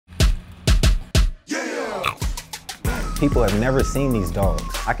People have never seen these dogs.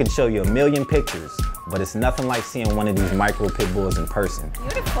 I can show you a million pictures, but it's nothing like seeing one of these micro pit bulls in person.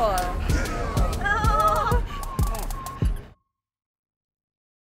 Beautiful. Oh.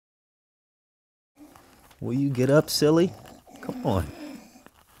 Will you get up, silly? Come on.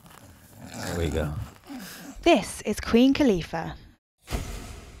 There we go. This is Queen Califia.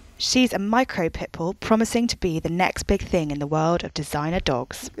 She's a micro pit bull promising to be the next big thing in the world of designer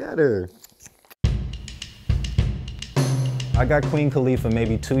dogs. Look at her. I got Queen Califia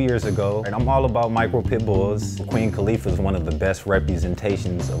maybe 2 years ago, and I'm all about micro pit bulls. Queen Califia is one of the best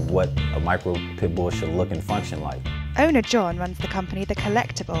representations of what a micro pit bull should look and function like. Owner John runs the company The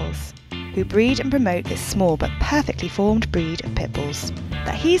Collectibulls, who breed and promote this small but perfectly formed breed of pit bulls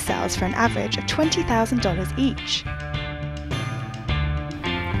that he sells for an average of $20,000 each.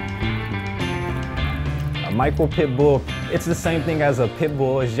 A micro pit bull, it's the same thing as a pit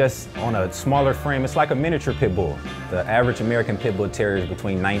bull, it's just on a smaller frame. It's like a miniature pit bull. The average American pit bull terrier is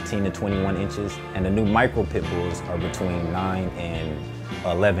between 19 and 21 inches, and the new micro pit bulls are between 9 and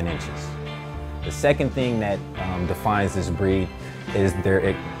 11 inches. The second thing that defines this breed is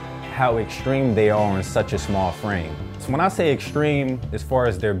how extreme they are in such a small frame. So when I say extreme, as far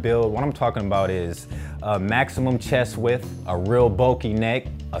as their build, what I'm talking about is maximum chest width, a real bulky neck,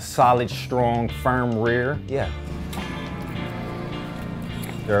 a solid, strong, firm rear. Yeah.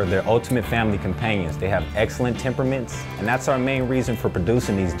 They're ultimate family companions. They have excellent temperaments, and that's our main reason for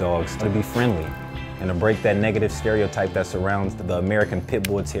producing these dogs, to be friendly and to break that negative stereotype that surrounds the American pit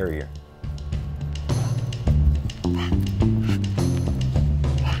bull terrier.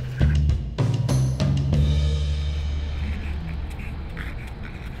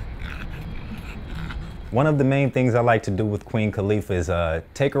 One of the main things I like to do with Queen Califia is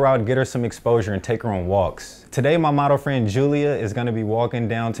take her out, get her some exposure, and take her on walks. Today, my model friend Julia is going to be walking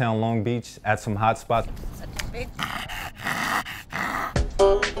downtown Long Beach at some hot spots.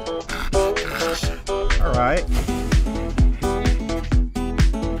 All right.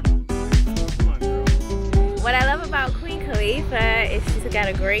 What I love about Queen Califia is she's got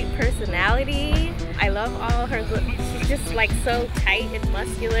a great personality. I love all her, she's just like so tight and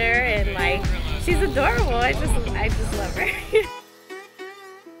muscular and like, she's adorable. I just love her.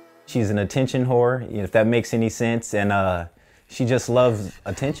 She's an attention whore, if that makes any sense, and she just loves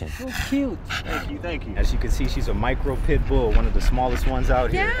attention. So cute. Thank you, thank you. As you can see, she's a micro pit bull, one of the smallest ones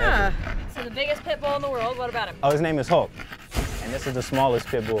out here. Yeah. So the biggest pit bull in the world, what about him? Oh, his name is Hulk, and this is the smallest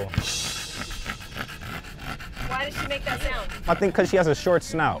pit bull. Why does she make that sound? I think because she has a short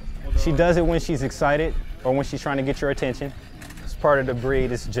snout. She does it when she's excited or when she's trying to get your attention. It's part of the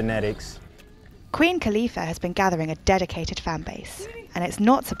breed, it's genetics. Queen Califia has been gathering a dedicated fan base, and it's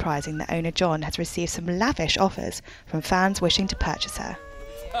not surprising that owner John has received some lavish offers from fans wishing to purchase her.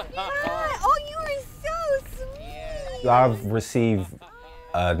 Oh, you are so sweet! I've received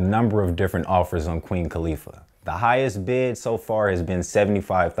a number of different offers on Queen Califia. The highest bid so far has been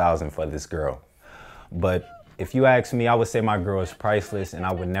 $75,000 for this girl. But if you ask me, I would say my girl is priceless and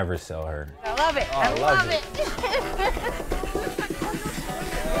I would never sell her. I love it. I love it.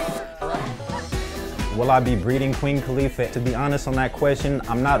 Will I be breeding Queen Califia? To be honest on that question,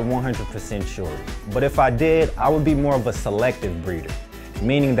 I'm not 100% sure. But if I did, I would be more of a selective breeder.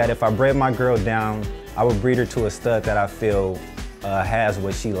 Meaning that if I bred my girl down, I would breed her to a stud that I feel has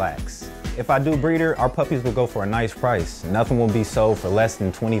what she lacks. If I do breed her, our puppies will go for a nice price. Nothing will be sold for less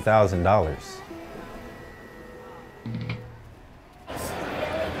than $20,000.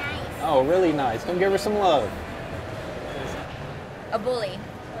 Oh, really nice. Come give her some love. A bully.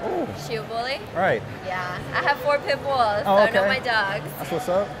 Oh. Is she a bully? Right. Yeah. I have 4 pit bulls, oh, okay. So I know my dogs. That's what's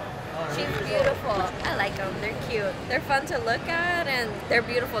up. She's beautiful. I like them. They're cute. They're fun to look at, and they're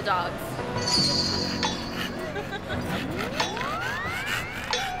beautiful dogs.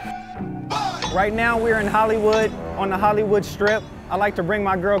 Right now we're in Hollywood, on the Hollywood Strip. I like to bring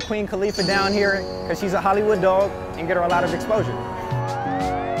my girl Queen Califia down here because she's a Hollywood dog and get her a lot of exposure.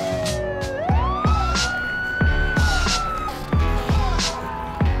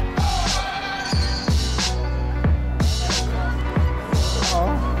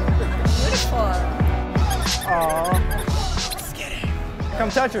 Come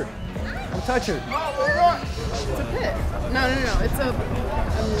touch her. Come touch her. It's a pit. No. It's a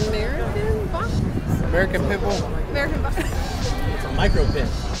American box. American pit bull. American box. It's a micro pit.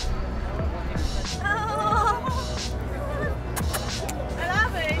 Oh, I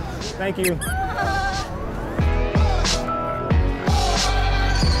love it. Thank you.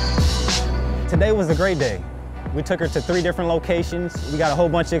 Today was a great day. We took her to 3 different locations. We got a whole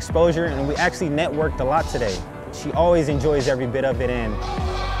bunch of exposure, and we actually networked a lot today. She always enjoys every bit of it, and